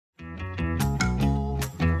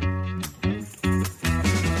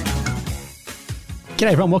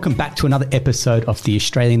G'day everyone, welcome back to another episode of the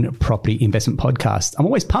Australian Property Investment Podcast. I'm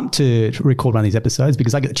always pumped to record one of these episodes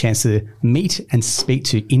because I get the chance to meet and speak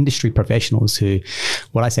to industry professionals who,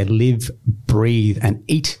 what I say, live, breathe and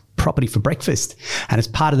eat property for breakfast. And as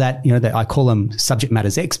part of that, I call them subject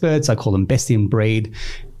matters experts, I call them best in breed.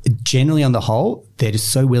 Generally, on the whole, they're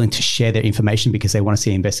just so willing to share their information because they want to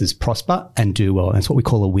see investors prosper and do well. And it's what we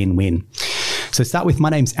call a win-win. So start with, my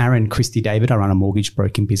name's Aaron Christie David. I run a mortgage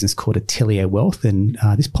broking business called Atelier Wealth. And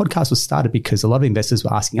this podcast was started because a lot of investors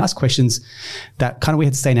were asking us questions that kind of we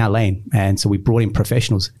had to stay in our lane. And so we brought in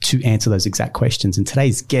professionals to answer those exact questions. And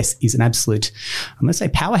today's guest is an absolute, I'm going to say,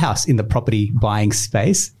 powerhouse in the property buying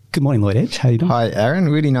space. Good morning, Lloyd Edge. How are you doing? Hi, Aaron.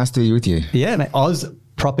 Really nice to be with you. Yeah, mate. Oz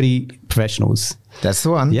Property Professionals. That's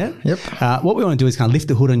the one. Yeah. Yep. What we want to do is kind of lift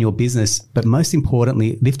the hood on your business, but most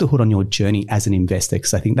importantly, lift the hood on your journey as an investor,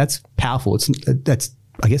 because I think that's powerful.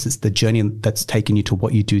 I guess it's the journey that's taken you to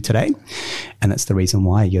what you do today, and that's the reason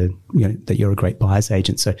why you're a great buyer's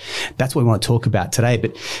agent. So that's what we want to talk about today.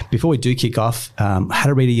 But before we do kick off, I had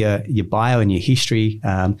to read your bio and your history.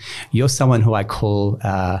 You're someone who I call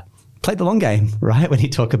played the long game, right? When you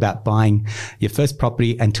talk about buying your first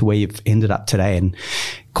property and to where you've ended up today. And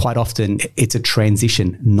quite often it's a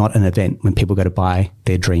transition, not an event, when people go to buy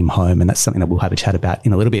their dream home. And that's something that we'll have a chat about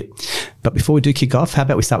in a little bit. But before we do kick off, how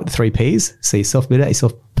about we start with the 3 Ps? So yourself, better,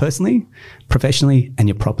 yourself personally, professionally, and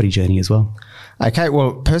your property journey as well. Okay,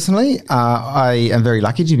 well, personally, I am very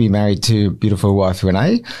lucky to be married to beautiful wife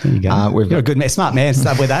Renee. There you go. You're a good man, smart man.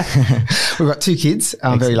 Start with that. We've got 2 kids.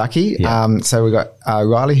 I'm very lucky. Yeah. So we've got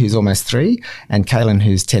Riley, who's almost 3, and Kaylin,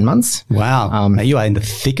 who's 10 months. Wow. Now you are in the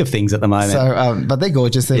thick of things at the moment. So, but they're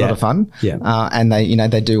gorgeous. They're a lot of fun. Yeah. And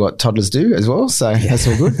they do what toddlers do as well. So that's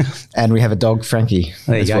all good. And we have a dog, Frankie.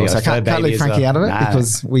 There you go. Well. So I can't leave Frankie out of it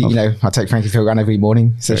because I take Frankie for a run every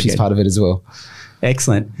morning. So she's part of it as well.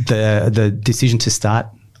 Excellent. The decision to start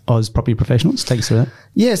Oz Property Professionals, take us through that.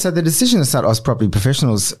 Yeah, so the decision to start Oz Property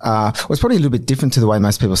Professionals was probably a little bit different to the way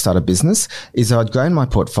most people start a business. Is I'd grown my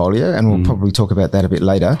portfolio, and we'll probably talk about that a bit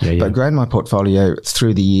later, but grown my portfolio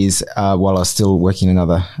through the years while I was still working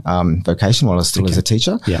another vocation, while I was still as a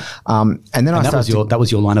teacher. Yeah. And then that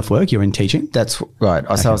was your line of work, you're in teaching? That's right.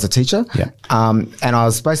 I was a teacher. Yeah. And I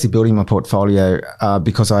was basically building my portfolio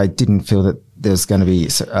because I didn't feel that there's going to be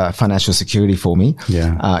financial security for me,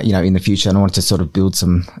 in the future. And I wanted to sort of build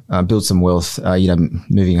some wealth,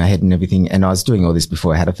 moving ahead and everything. And I was doing all this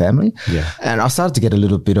before I had a family. Yeah. And I started to get a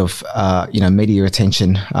little bit of, media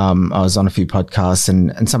attention. I was on a few podcasts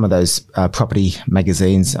and some of those property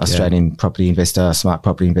magazines, Australian Property Investor, Smart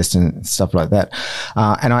Property Investor, and stuff like that.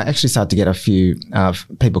 And I actually started to get a few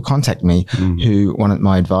people contact me who wanted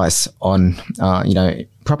my advice on,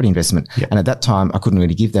 property investment. Yeah. And at that time, I couldn't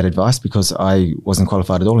really give that advice because I wasn't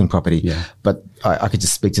qualified at all in property. Yeah. But I could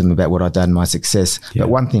just speak to them about what I'd done, my success. Yeah. But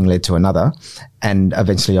one thing led to another. And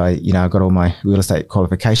eventually I got all my real estate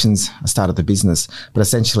qualifications. I started the business. But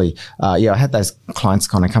essentially, I had those clients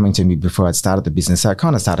kind of coming to me before I'd started the business. So I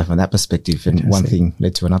kind of started from that perspective. And one thing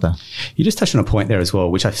led to another. You just touched on a point there as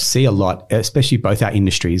well, which I see a lot, especially both our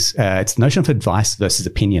industries. It's the notion of advice versus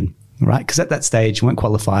opinion. Right? Because at that stage, you weren't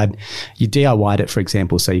qualified. You DIY'd it, for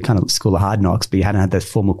example. So you kind of school of hard knocks, but you hadn't had the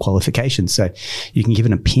formal qualifications. So you can give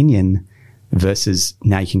an opinion versus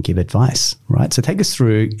now you can give advice, right? So take us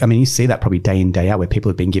through, you see that probably day in, day out where people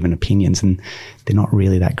have been given opinions and they're not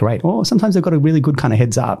really that great. Or sometimes they've got a really good kind of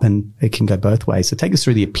heads up and it can go both ways. So take us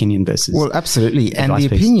through the opinion versus Well, absolutely. And the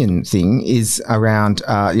opinion thing is around,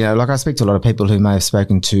 like I speak to a lot of people who may have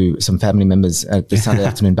spoken to some family members at the Sunday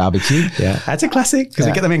afternoon barbecue. Yeah, that's a classic because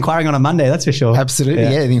we get them inquiring on a Monday, that's for sure. Absolutely.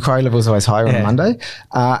 Yeah, the inquiry level is always higher on a Monday.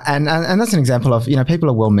 And that's an example of, people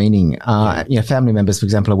are well-meaning. Family members, for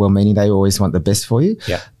example, are well-meaning. They always want the best for you.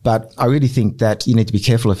 Yeah. But I really think that you need to be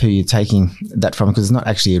careful of who you're taking that from because it's not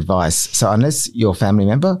actually advice. So unless your family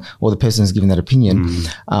member or the person who's given that opinion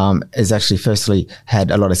has actually firstly had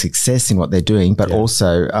a lot of success in what they're doing, but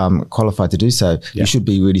also qualified to do so, you should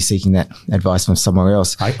be really seeking that advice from somewhere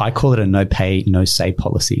else. I call it a no pay, no say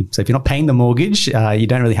policy. So if you're not paying the mortgage, you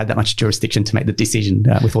don't really have that much jurisdiction to make the decision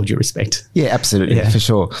with all due respect. Yeah, absolutely, for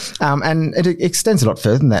sure. And it extends a lot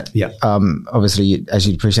further than that. Yeah. Obviously, as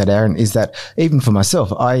you'd appreciate, Aaron, is that even for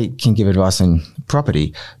myself, I can give advice on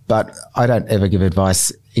property, but I don't ever give advice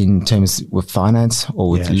in terms with finance or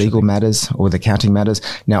with legal matters or with accounting matters.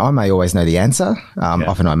 Now, I may always know the answer.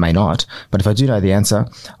 Often I may not. But if I do know the answer,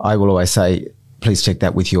 I will always say, please check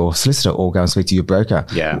that with your solicitor or go and speak to your broker.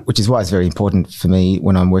 Yeah. Which is why it's very important for me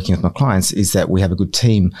when I'm working with my clients is that we have a good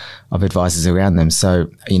team of advisors around them. So,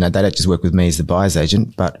 they don't just work with me as the buyer's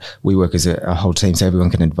agent, but we work as a whole team so everyone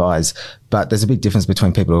can advise. But there's a big difference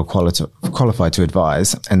between people who are qualified to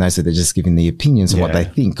advise and those that are just giving the opinions of what they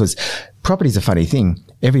think. Because property is a funny thing.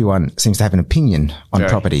 Everyone seems to have an opinion on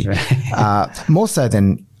property, more so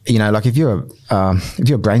than like if you're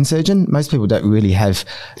a brain surgeon, most people don't really have,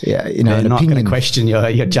 an not opinion. Going to question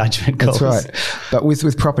your judgment calls. That's right. But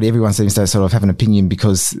with property, everyone seems to sort of have an opinion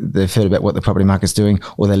because they've heard about what the property market's doing,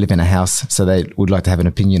 or they live in a house, so they would like to have an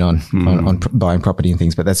opinion on buying property and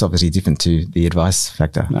things. But that's obviously different to the advice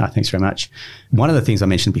factor. Thanks very much. One of the things I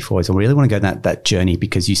mentioned before is I really want to go that journey,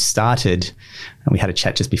 because you started, and we had a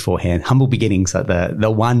chat just beforehand, humble beginnings, like the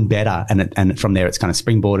one better, and from there it's kind of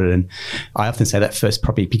springboarded. And I often say that first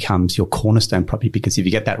property becomes your cornerstone property, because if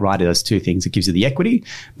you get that right, it does two things. It gives you the equity,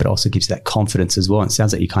 but also gives you that confidence as well. And it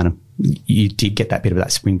sounds like you did get that bit of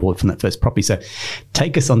that springboard from that first property. So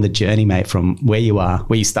take us on the journey, mate, from where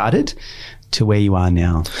you started to where you are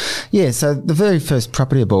now. Yeah, so the very first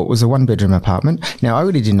property I bought was a 1-bedroom apartment. Now, I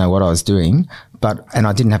really didn't know what I was doing, and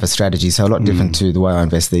I didn't have a strategy, so a lot different to the way I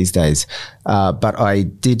invest these days. But I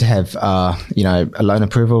did have, a loan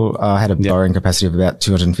approval. I had a borrowing capacity of about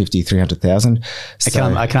 250, 300,000. So,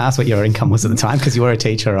 I can ask what your income was at the time, because you were a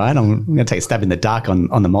teacher, right? I'm going to take a stab in the dark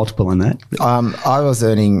on the multiple on that. I was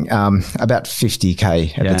earning about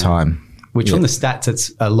 50K at the time. Which on the stats, it's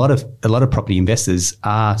a lot of property investors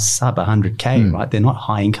are sub 100K, right? They're not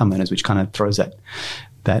high income earners, which kind of throws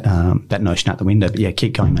that notion out the window. But yeah,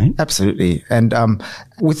 keep going, mate. Absolutely. And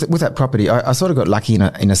with that property, I sort of got lucky in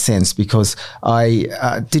a sense, because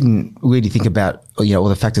I didn't really think about all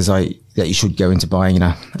the factors that you should go into buying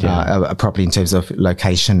a property in terms of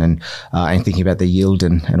location and thinking about the yield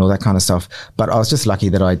and all that kind of stuff. But I was just lucky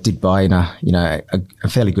that I did buy in a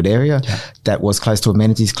fairly good area that was close to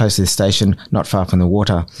amenities, close to the station, not far from the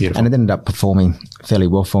water. Beautiful. And it ended up performing fairly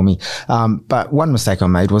well for me. But one mistake I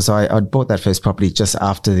made was I bought that first property just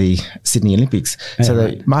after the Sydney Olympics. So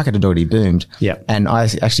the market had already boomed. Yeah. And I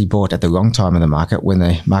actually bought at the wrong time of the market, when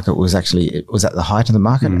the market was at the height of the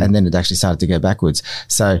market, and then it actually started to go backwards.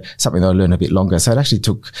 So something that I learned a bit longer. So it actually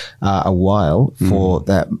took a while for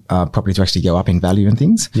that property to actually go up in value and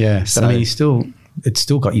things. Yeah. So, but I mean, it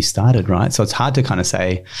still got you started, right? So it's hard to kind of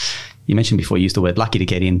say, you mentioned before, you used the word lucky to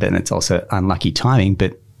get in, but then it's also unlucky timing.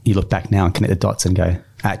 But you look back now and connect the dots and go,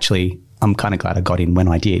 actually, I'm kind of glad I got in when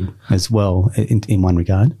I did as well, in one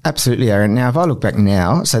regard. Absolutely, Aaron. Now, if I look back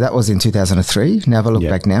now, so that was in 2003. Now, if I look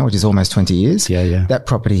back now, which is almost 20 years, that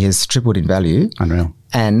property has tripled in value. Unreal.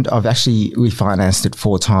 And I've actually refinanced it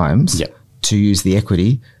 4 times to use the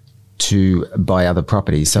equity to buy other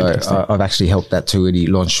properties. So I've actually helped that to really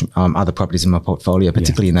launch other properties in my portfolio,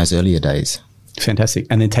 particularly in those earlier days. Fantastic.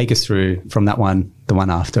 And then take us through from that one, the one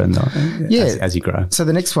after, and as you grow. So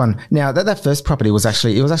the next one, now that first property was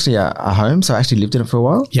actually a home. So I actually lived in it for a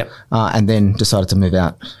while. Yep. And then decided to move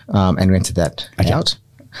out and rented that out.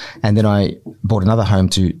 And then I bought another home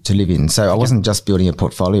to live in. So I wasn't just building a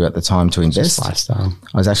portfolio at the time to invest. Just lifestyle.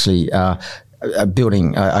 I was actually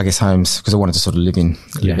building, homes, because I wanted to sort of live in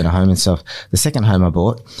a home and stuff. The second home I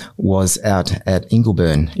bought was out at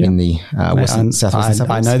Ingleburn in the southwestern suburbs.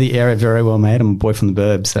 I know the area very well, mate. I'm a boy from the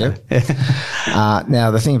burbs. So.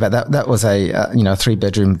 Now, the thing about that was a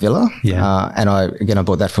 3-bedroom villa. And I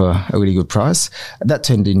bought that for a really good price. That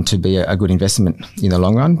turned into be a good investment in the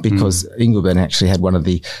long run, because Ingleburn actually had one of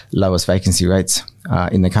the lowest vacancy rates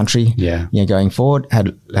in the country. Going forward,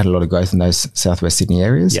 had a lot of growth in those southwest Sydney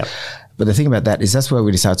areas. But the thing about that is that's where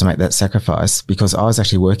we decided to make that sacrifice, because I was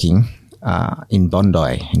actually working in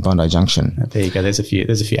Bondi Junction. There you go. There's a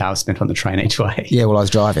few hours spent on the train each way. Yeah, well, I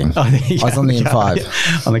was driving. I was on the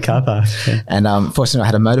M5. On the car park. Yeah. And fortunately, I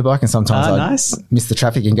had a motorbike, and sometimes I'd miss the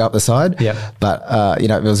traffic and go up the side. Yeah. But,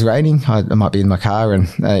 if it was raining, I might be in my car, and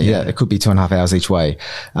it could be 2.5 hours each way.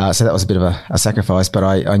 So that was a bit of a sacrifice, but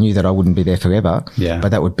I knew that I wouldn't be there forever. Yeah. But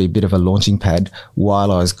that would be a bit of a launching pad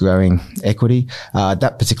while I was growing equity.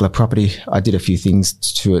 That particular property, I did a few things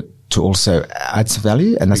to it to also add some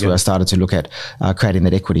value, and that's where I started to look at creating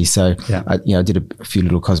that equity. So I did a few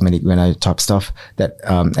little cosmetic reno type stuff that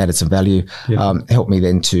added some value, helped me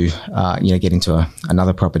then to get into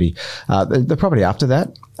another property. The property after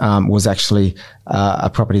that was actually a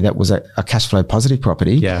property that was a cash flow positive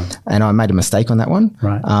property, and I made a mistake on that one,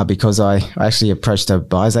 because I actually approached a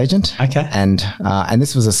buyer's agent, and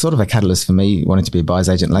this was a sort of a catalyst for me wanting to be a buyer's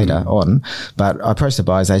agent later on. But I approached a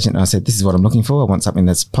buyer's agent and I said, this is what I'm looking for. I want something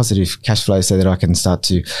that's positive cash flow so that I can start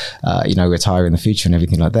to retire in the future and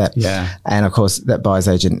everything like that. And of course that buyer's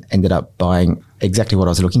agent ended up buying exactly what I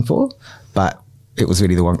was looking for, but it was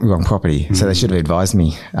really the wrong property. So they should have advised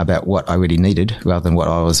me about what I really needed rather than what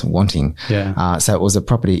I was wanting. Yeah. So it was a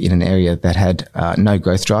property in an area that had no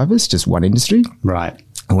growth drivers, just one industry. Right.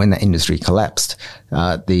 And when that industry collapsed,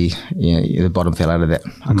 the bottom fell out of that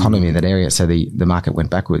economy in that area, so the market went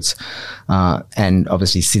backwards. And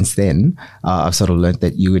obviously, since then, I've sort of learnt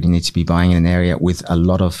that you really need to be buying in an area with a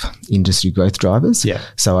lot of industry growth drivers. Yeah.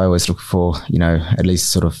 So I always look for at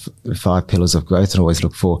least sort of 5 pillars of growth, and always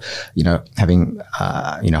look for having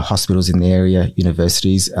hospitals in the area,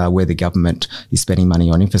 universities, where the government is spending money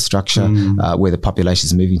on infrastructure, where the population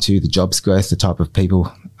is moving to, the jobs growth, the type of people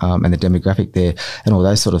and the demographic there, and all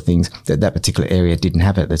those sort of things that particular area didn't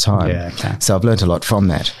have at the time. Yeah, okay. So I've learned a lot from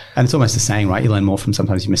that. And it's almost the saying, right? You learn more from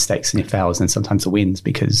sometimes your mistakes and your fails than sometimes the wins,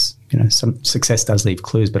 because some success does leave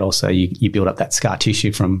clues, but also you build up that scar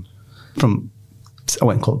tissue from I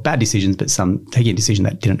won't call it bad decisions, but some taking a decision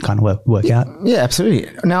that didn't kind of work out. Yeah, absolutely.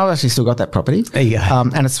 Now I've actually still got that property. There you go.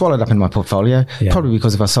 And it's swallowed up in my portfolio, probably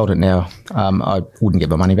because if I sold it now, I wouldn't get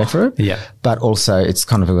my money back for it. Yeah. But also it's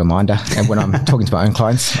kind of a reminder. And when I'm talking to my own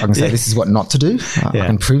clients, I can say this is what not to do. I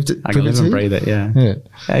can prove it I can live to and you. breathe it, yeah.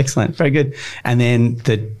 Excellent. Very good. And then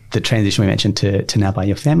the transition we mentioned to now buy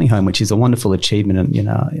your family home, which is a wonderful achievement. And,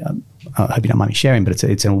 I hope you don't mind me sharing, but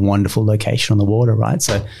it's a wonderful location on the water, right?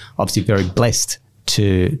 So obviously very blessed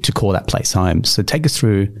to call that place home. So take us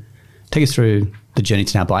through the journey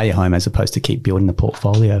to now buy your home as opposed to keep building the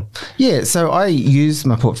portfolio. Yeah, so I used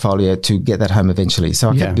my portfolio to get that home eventually. So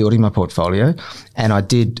I kept building my portfolio, and I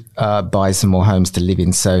did buy some more homes to live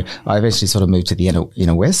in. So I eventually sort of moved to the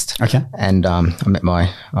inner west. Okay. And I met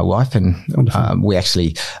my wife, and we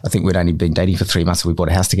actually, I think we'd only been dating for 3 months, so we bought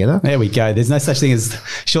a house together. There we go. There's no such thing as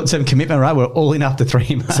short-term commitment, right? We're all in after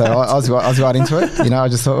 3 months. So I was right into it. I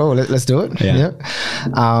just thought, let's do it. Yeah.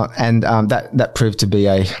 And that proved to be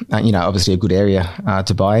obviously a good area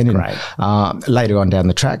to buy in. And later on down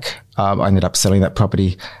the track, I ended up selling that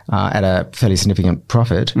property at a fairly significant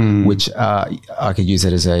profit, which I could use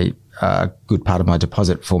it as a good part of my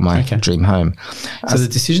deposit for my dream home. So the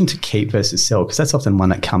decision to keep versus sell, because that's often one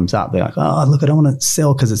that comes up. They're like, oh, look, I don't want to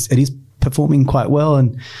sell because it is performing quite well.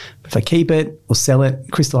 And if I keep it or sell it,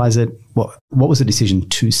 crystallize it, what was the decision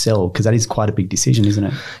to sell? Because that is quite a big decision, isn't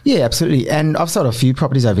it? Yeah, absolutely. And I've sold a few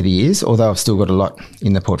properties over the years, although I've still got a lot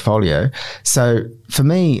in the portfolio. So for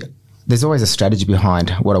me, there's always a strategy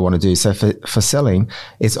behind what I want to do. So for selling,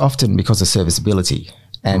 it's often because of serviceability.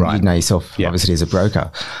 And you know yourself, obviously, as a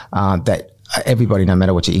broker, that everybody, no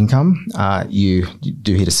matter what your income, you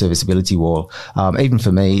do hit a serviceability wall. Even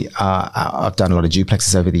for me, I've done a lot of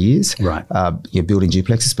duplexes over the years. Right. You're building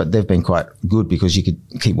duplexes, but they've been quite good because you could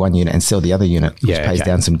keep one unit and sell the other unit, which pays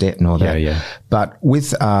down some debt and all that. Yeah. But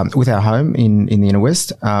with our home in the inner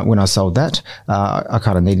west, when I sold that, I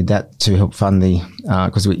kind of needed that to help fund the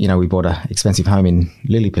because we bought an expensive home in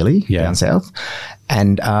Lillypilly down south.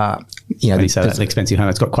 And, when you say that's an expensive home,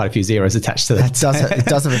 it's got quite a few zeros attached to that. It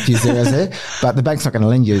does have a few zeros there, but the bank's not going to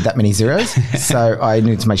lend you that many zeros. So I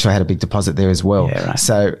needed to make sure I had a big deposit there as well. Yeah, right.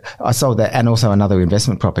 So I sold that, and also another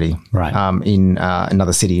investment property in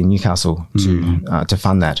another city in Newcastle to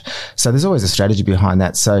fund that. So there's always a strategy behind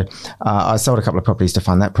that. So I sold a couple of properties to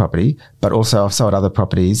fund that property, but also I've sold other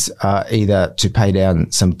properties either to pay down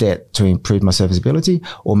some debt to improve my serviceability,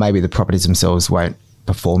 or maybe the properties themselves weren't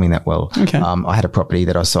performing that well. Okay. I had a property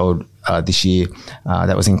that I sold this year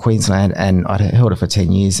that was in Queensland, and I'd held it for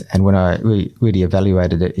 10 years. And when I really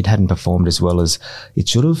evaluated it, it hadn't performed as well as it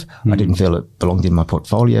should have. I didn't feel it belonged in my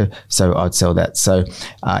portfolio, so I'd sell that. So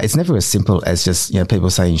it's never as simple as just people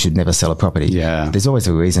saying you should never sell a property. Yeah. There's always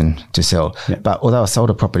a reason to sell. Yeah. But although I sold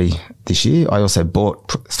a property this year, I also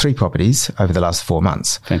bought 3 properties over the last 4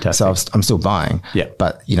 months. Fantastic. So I'm still buying. Yeah.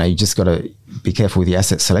 But you just got to be careful with your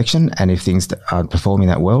asset selection, and if things aren't performing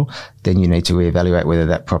that well, then you need to reevaluate whether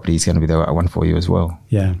that property is going to be the right one for you as well.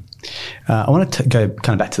 Yeah. I want to go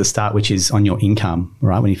kind of back to the start, which is on your income,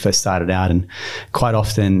 right? When you first started out, and quite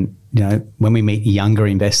often, when we meet younger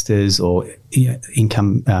investors or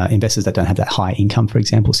income investors that don't have that high income, for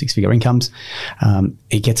example, 6-figure incomes,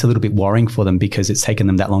 it gets a little bit worrying for them because it's taken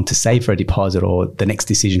them that long to save for a deposit, or the next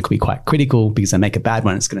decision could be quite critical because they make a bad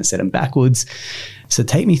one, it's going to set them backwards. So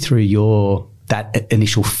take me through that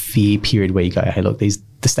initial fear period where you go, hey, look, the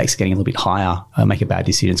stakes are getting a little bit higher. I make a bad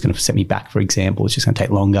decision, it's going to set me back, for example. It's just going to take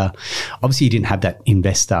longer. Obviously, you didn't have that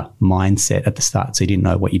investor mindset at the start, so you didn't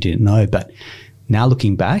know what you didn't know. But now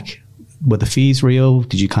looking back, were the fees real?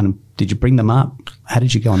 Did you bring them up? How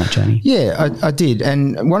did you go on that journey? Yeah, I did.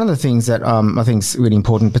 And one of the things that I think is really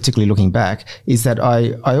important, particularly looking back, is that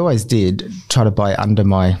I always did try to buy under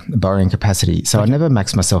my borrowing capacity. So I never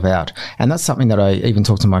maxed myself out. And that's something that I even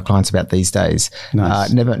talk to my clients about these days.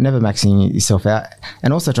 Nice. Never maxing yourself out,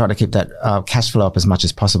 and also try to keep that cash flow up as much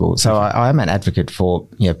as possible. So I am an advocate for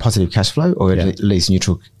positive cash flow, or at least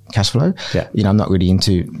neutral cash flow. Yeah. I'm not really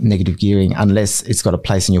into negative gearing unless it's got a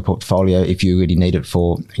place in your portfolio if you really need it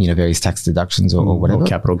for various tax deductions or whatever. Or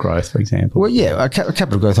capital growth, for example. Well, yeah,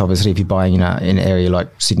 capital growth, obviously, if you're buying in an area like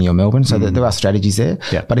Sydney or Melbourne. So there are strategies there.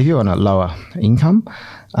 Yeah. But if you're on a lower income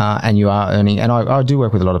and you are earning, and I do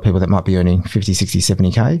work with a lot of people that might be earning 50, 60,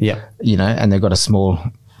 70K, and they've got a small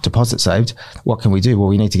deposit saved, what can we do? Well,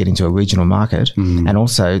 we need to get into a regional market, and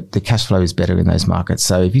also the cash flow is better in those markets.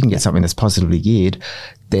 So if you can get something that's positively geared,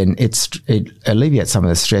 then it alleviates some of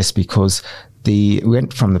the stress, because the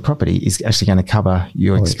rent from the property is actually going to cover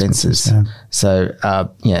your expenses. So,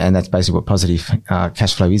 and that's basically what positive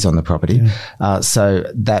cash flow is on the property. So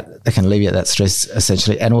that can alleviate that stress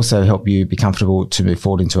essentially, and also help you be comfortable to move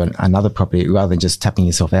forward into another property rather than just tapping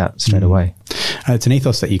yourself out straight away. It's an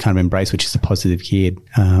ethos that you kind of embrace, which is the positive geared,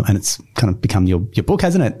 and it's kind of become your book,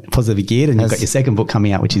 hasn't it? Positively geared, and you've got your second book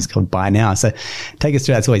coming out, which is called Buy Now. So take us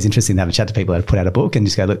through that. It's always interesting to have a chat to people that have put out a book and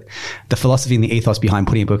just go, look, the philosophy and the ethos behind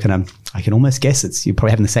putting a book, and I can almost guess you're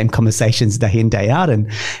probably having the same conversations day in, day out,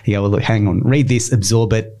 and you go, well, look, hang on, read this,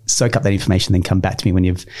 absorb it, soak up that information, then come back to me when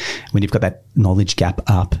you've got that knowledge gap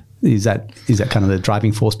up. Is that kind of the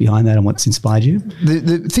driving force behind that, and what's inspired you?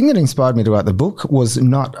 The thing that inspired me to write the book was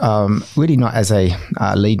not really not as a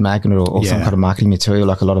lead magnet or some kind of marketing material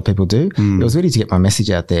like a lot of people do. It was really to get my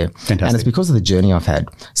message out there. Fantastic. And it's because of the journey I've had.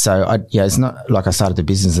 So it's not like I started the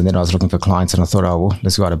business and then I was looking for clients and I thought, oh, well,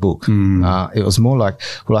 let's write a book. It was more like,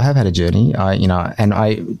 well, I have had a journey, and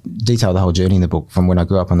I detail the whole journey in the book, from when I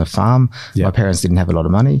grew up on the farm. My parents didn't have a lot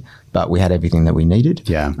of money, but we had everything that we needed.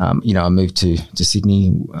 I moved to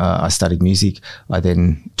Sydney. I studied music. I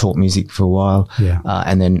then taught music for a while.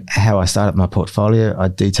 And then how I started my portfolio, I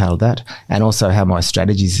detailed that, and also how my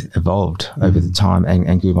strategies evolved over the time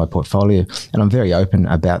and grew my portfolio. And I'm very open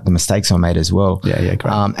about the mistakes I made as well. Great.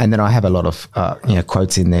 And then I have a lot of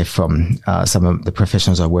quotes in there from some of the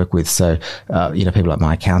professionals I work with. So people like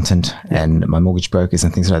my accountant and my mortgage brokers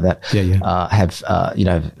and things like that have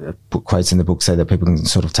put quotes in the book so that people can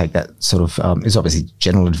sort of take that sort of it's obviously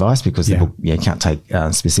general advice, because the book can't take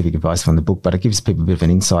specific advice from the book, but it gives people a bit of an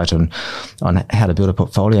insight on how to build a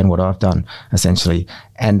portfolio and what I've done essentially.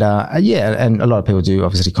 And and a lot of people do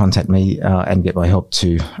obviously contact me and get my help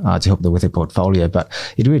to help them with their portfolio. But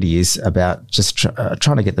it really is about just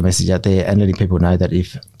trying to get the message out there and letting people know that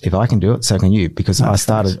if I can do it, so can you. Because I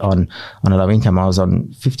started on a low income. I was on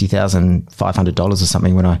 $50,500 or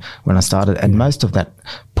something when I started, and most of that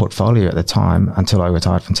portfolio at the time, until I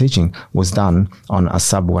retired from teaching, was done on a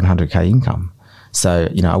sub 100K income. So,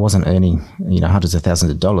 I wasn't earning, hundreds of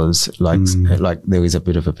thousands of dollars like there is a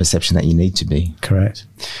bit of a perception that you need to be. Correct.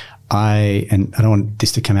 I don't want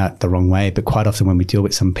this to come out the wrong way, but quite often when we deal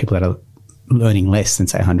with some people that are earning less than,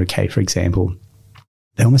 say, 100K, for example,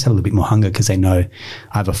 they almost have a little bit more hunger because they know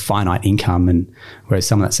I have a finite income, and whereas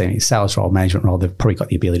someone that's in a sales role, management role, they've probably got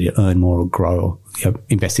the ability to earn more or grow or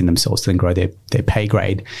invest in themselves to then grow their pay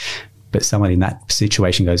grade. But someone in that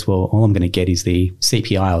situation goes, well, all I'm going to get is the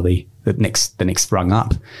CPI or the next rung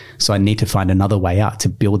up. So I need to find another way out to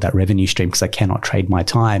build that revenue stream, because I cannot trade my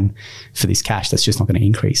time for this cash that's just not going to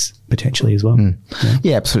increase potentially as well.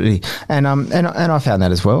 Yeah, absolutely. And I found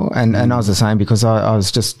that as well. And I was the same, because I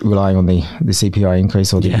was just relying on the CPI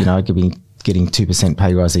increase, or I could be getting 2%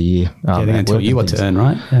 pay rise a year. They're going to tell you what to earn,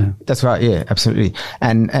 right? Yeah. That's right. Yeah, absolutely.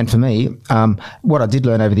 And for me, what I did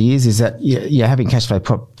learn over the years is that having cash flow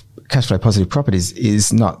positive properties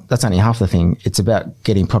that's only half the thing. It's about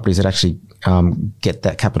getting properties that actually get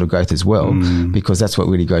that capital growth as well, because that's what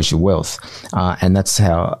really grows your wealth. And that's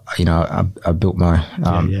how, I built my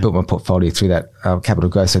portfolio through that capital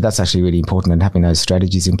growth. So that's actually really important, and having those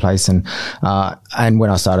strategies in place. And when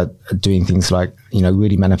I started doing things like,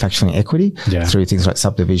 really manufacturing equity through things like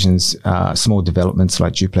subdivisions, small developments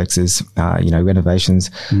like duplexes,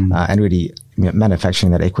 renovations, and really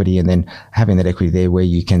manufacturing that equity, and then having that equity there where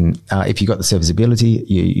you can, if you've got the serviceability,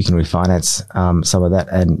 you can refinance some of that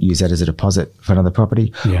and use that as a deposit for another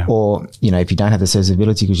property. Or, if you don't have the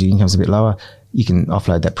serviceability because your income's a bit lower, you can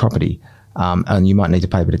offload that property. and you might need to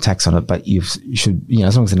pay a bit of tax on it, but you should,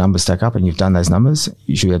 as long as the numbers stack up and you've done those numbers,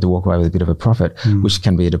 you should be able to walk away with a bit of a profit, which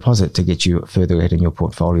can be a deposit to get you further ahead in your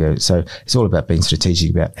portfolio. So it's all about being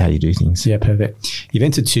strategic about how you do things. Yeah, perfect. You've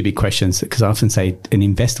answered two big questions, because I often say an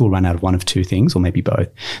investor will run out of one of two things, or maybe both.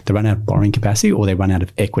 They run out of borrowing capacity, or they run out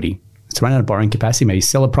of equity. So run out of borrowing capacity, maybe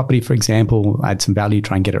sell a property, for example, add some value,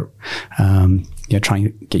 try and get it, try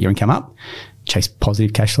and get your income up, chase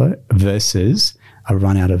positive cash flow, versus a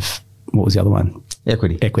run out of, what was the other one?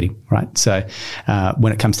 Equity, right? So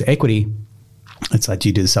when it comes to equity, it's like, do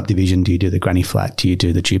you do the subdivision? Do you do the granny flat? Do you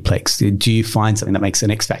do the duplex? Do you find something that makes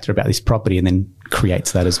an X factor about this property and then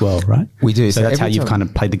creates that as well, right? We do. So that's how you've kind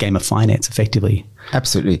of played the game of finance effectively.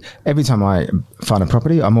 Absolutely. Every time I find a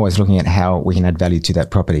property, I'm always looking at how we can add value to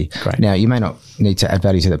that property. Great. Now, you may not need to add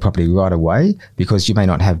value to that property right away, because you may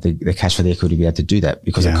not have the cash for the equity to be able to do that,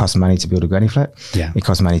 because it costs money to build a granny flat. Yeah. It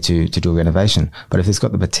costs money to do a renovation. But if it's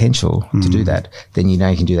got the potential to do that, then you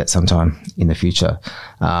can do that sometime in the future.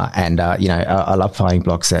 I love finding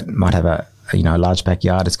blocks that might have a large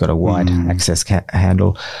backyard. It's got a wide access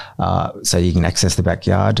handle, so you can access the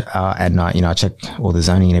backyard. I check all the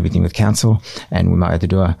zoning and everything with council, and we might have to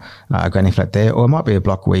do a granny flat there. Or it might be a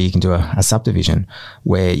block where you can do a subdivision,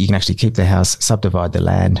 where you can actually keep the house, subdivide the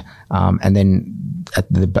land, and then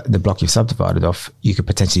at the block you've subdivided off, you could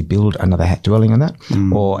potentially build another dwelling on that.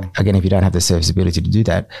 Or again, if you don't have the serviceability to do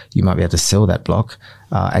that, you might be able to sell that block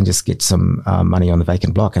and just get some money on the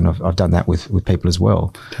vacant block. And I've done that with people as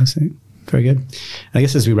well. Fantastic. Very good. And I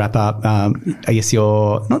guess as we wrap up, I guess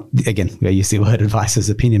you're not, again, we use the word advice as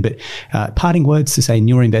opinion, but parting words to say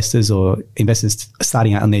newer investors or investors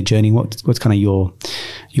starting out on their journey, what's kind of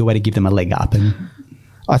your way to give them a leg up? And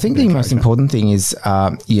I think the most important thing is,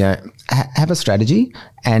 have a strategy,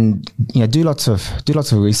 and do lots of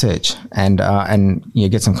research, and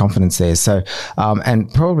get some confidence there. So,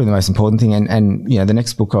 and probably the most important thing, and the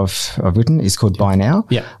next book I've written is called Buy Now.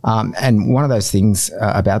 Yeah. And one of those things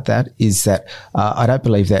about that is that I don't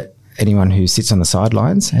believe that anyone who sits on the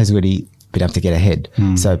sidelines has really been able to get ahead.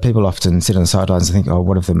 So people often sit on the sidelines and think, oh,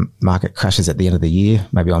 what if the market crashes at the end of the year?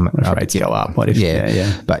 Maybe rates go up. What if?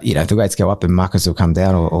 Yeah. But if the rates go up, then markets will come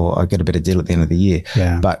down, or I get a better deal at the end of the year.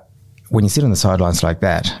 Yeah. But when you sit on the sidelines like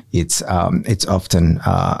that, it's often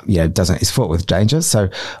it's fraught with danger. So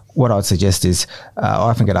what I'd suggest is, I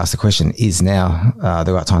often get asked the question, is now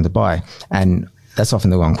the right time to buy? And that's often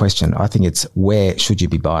the wrong question. I think it's, where should you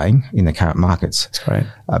be buying in the current markets? That's right.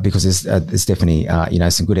 Because there's definitely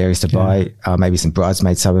some good areas to buy. Maybe some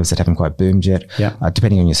bridesmaid suburbs that haven't quite boomed yet. Yeah.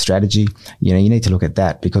 Depending on your strategy, you need to look at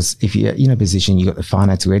that, because if you're in a position, you got the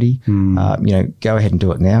finance ready, go ahead and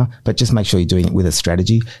do it now. But just make sure you're doing it with a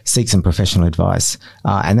strategy. Seek some professional advice,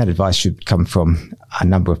 and that advice should come from a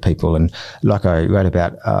number of people. And like I wrote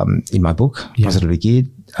about in my book, Positively Geared,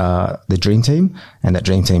 the dream team, and that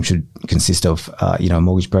dream team should consist of a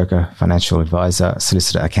mortgage broker, financial advisor,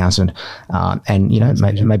 solicitor, accountant,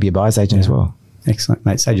 and maybe a buyer's agent as well. Excellent,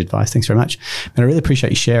 mate. Sage advice. Thanks very much. And I really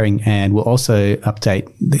appreciate you sharing, and we'll also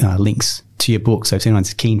update the links to your book. So if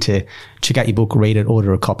anyone's keen to check out your book, read it,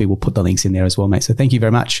 order a copy, we'll put the links in there as well, mate. So thank you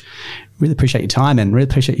very much. Really appreciate your time, and really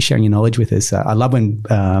appreciate you sharing your knowledge with us. I love when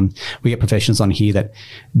we get professionals on here that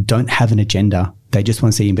don't have an agenda. They just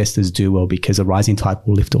want to see investors do well, because a rising tide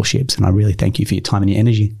will lift all ships. And I really thank you for your time and your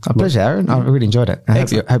energy. A pleasure, Aaron. I really enjoyed it. I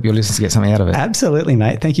hope your listeners get something out of it. Absolutely,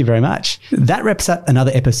 mate. Thank you very much. That wraps up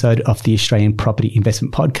another episode of the Australian Property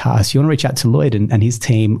Investment Podcast. You want to reach out to Lloyd and his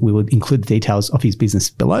team, we will include the details of his business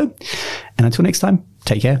below. And until next time,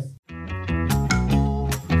 take care.